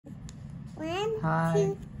1, Hi.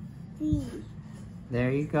 2, 3. There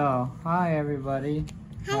you go. Hi, everybody.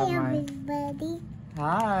 Hi, everybody.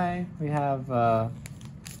 Hi. We have my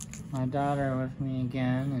daughter with me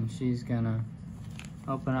again, and she's gonna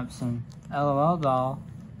open up some LOL doll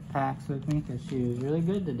packs with me because she was really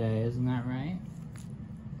good today. Isn't that right?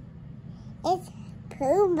 It's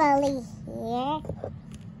Pooh Belly here.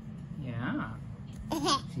 Yeah.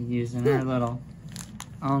 She's using her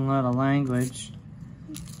own little language.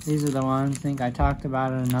 These are the ones I think I talked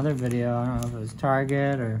about in another video. I don't know if it was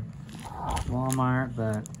Target or Walmart,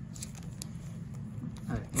 but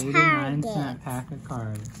an 89-cent pack of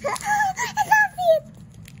cards.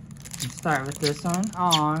 Let's start with this one.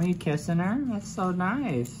 Aw, are you kissing her? That's so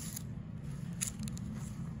nice.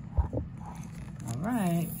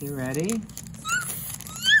 Alright, you ready?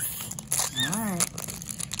 Alright.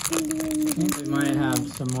 I think we might have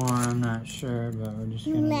some more, I'm not sure, but we're just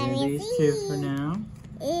going to do these two for now.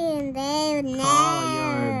 And then Call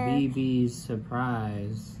your BB's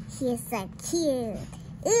surprise. She's so cute.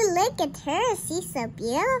 Ooh, look at her. She's so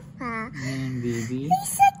beautiful. And BB. She's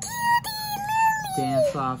so cutie, Lily.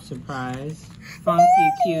 Dance off surprise.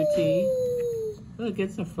 Funky cutie. Look,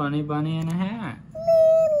 it's a funny bunny in a hat.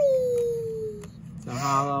 Lily. It's a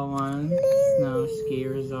hollow one. Lily. Snow ski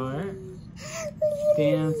resort.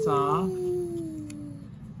 Dance off.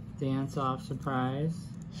 Dance off surprise.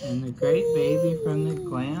 And the great baby from the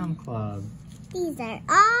Glam Club. These are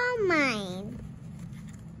all mine.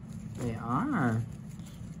 They are.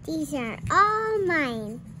 These are all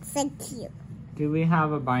mine. So cute. Do we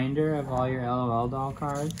have a binder of all your LOL doll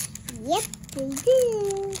cards? Yep, we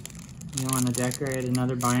do. You want to decorate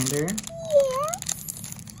another binder? Yeah.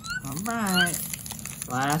 Alright.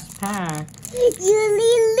 Last pack. Lily.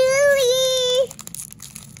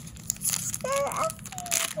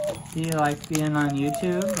 Do you like being on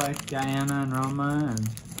YouTube, like Diana and Roma and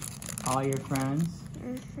all your friends?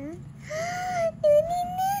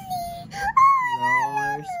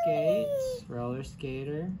 Roller skates, roller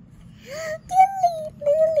skater.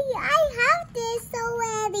 Lily, I have this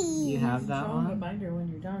already. You have that Show 'em the one? binder when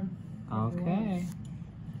you're done. Okay.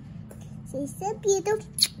 She's so beautiful.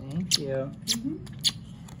 Thank you.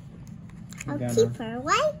 I'll We're keep gonna her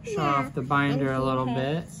right show now. off the binder a little And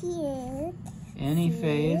bit. Cute. Any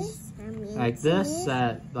phase. Like this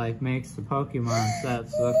set, like makes the Pokemon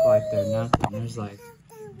sets look like they're nothing. There's like,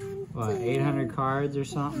 what, 800 cards or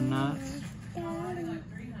something nuts?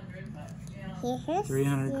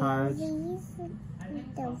 300 cards.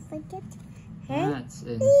 Don't forget That's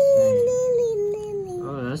insane. Lily.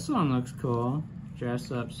 Oh, this one looks cool. Dress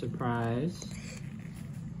up surprise.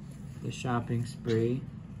 The shopping spree.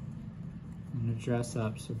 And the dress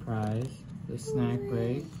up surprise. The snack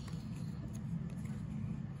break.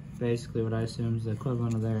 Basically what I assume is the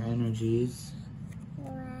equivalent of their energies.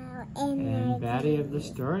 Wow. And Baddie of the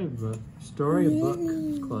Storybook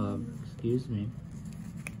Club. Excuse me.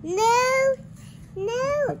 No.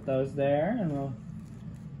 Put those there and we'll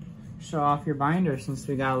show off your binder since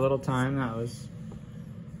we got a little time. That was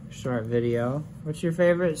a short video. What's your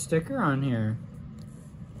favorite sticker on here?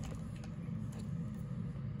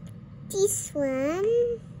 This one.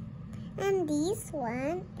 And this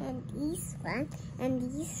one, and this one, and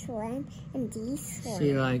this one, and this one.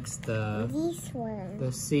 She likes This one.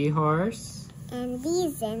 the seahorse. And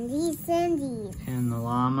these, and these, and these. And the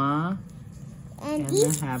llama. And And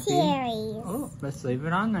these the happy. cherries. Oh, let's leave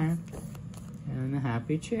it on there. And the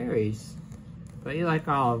happy cherries. But you like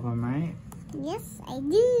all of them, right? Yes, I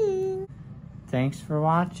do. Thanks for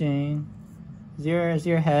watching. Is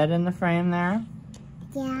your head in the frame there?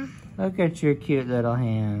 Yeah. Look at your cute little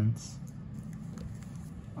hands.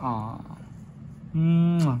 Aw.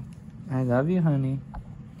 Mwah. I love you, honey.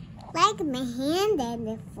 Like my hand in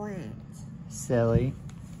the front. Silly.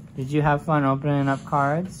 Did you have fun opening up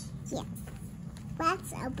cards? Yes.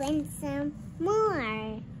 Let's open some more.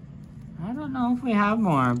 I don't know if we have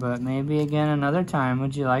more, but maybe again another time.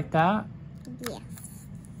 Would you like that? Yes.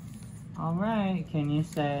 All right. Can you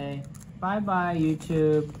say bye-bye,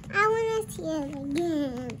 YouTube? I want to see it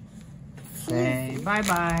again. Say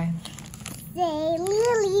bye-bye. Say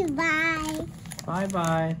Lily bye.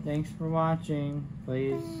 Bye-bye. Thanks for watching.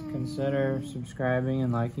 Please consider subscribing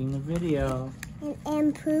and liking the video.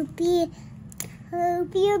 And poop your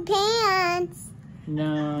pants.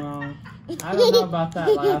 No. I don't know about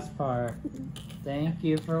that last part. Thank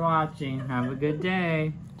you for watching. Have a good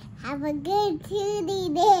day. Have a good cutie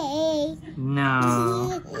day.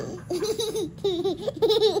 No.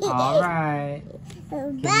 All right.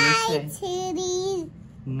 Bye, Tootie.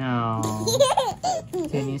 No.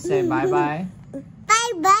 Can you say bye-bye?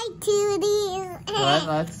 Bye-bye, Tootie.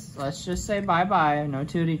 Let's let's just say bye-bye. No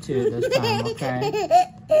Tootie Toot this time, okay?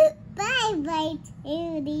 Bye-bye,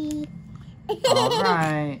 Tootie. All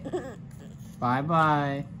right.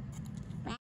 Bye-bye.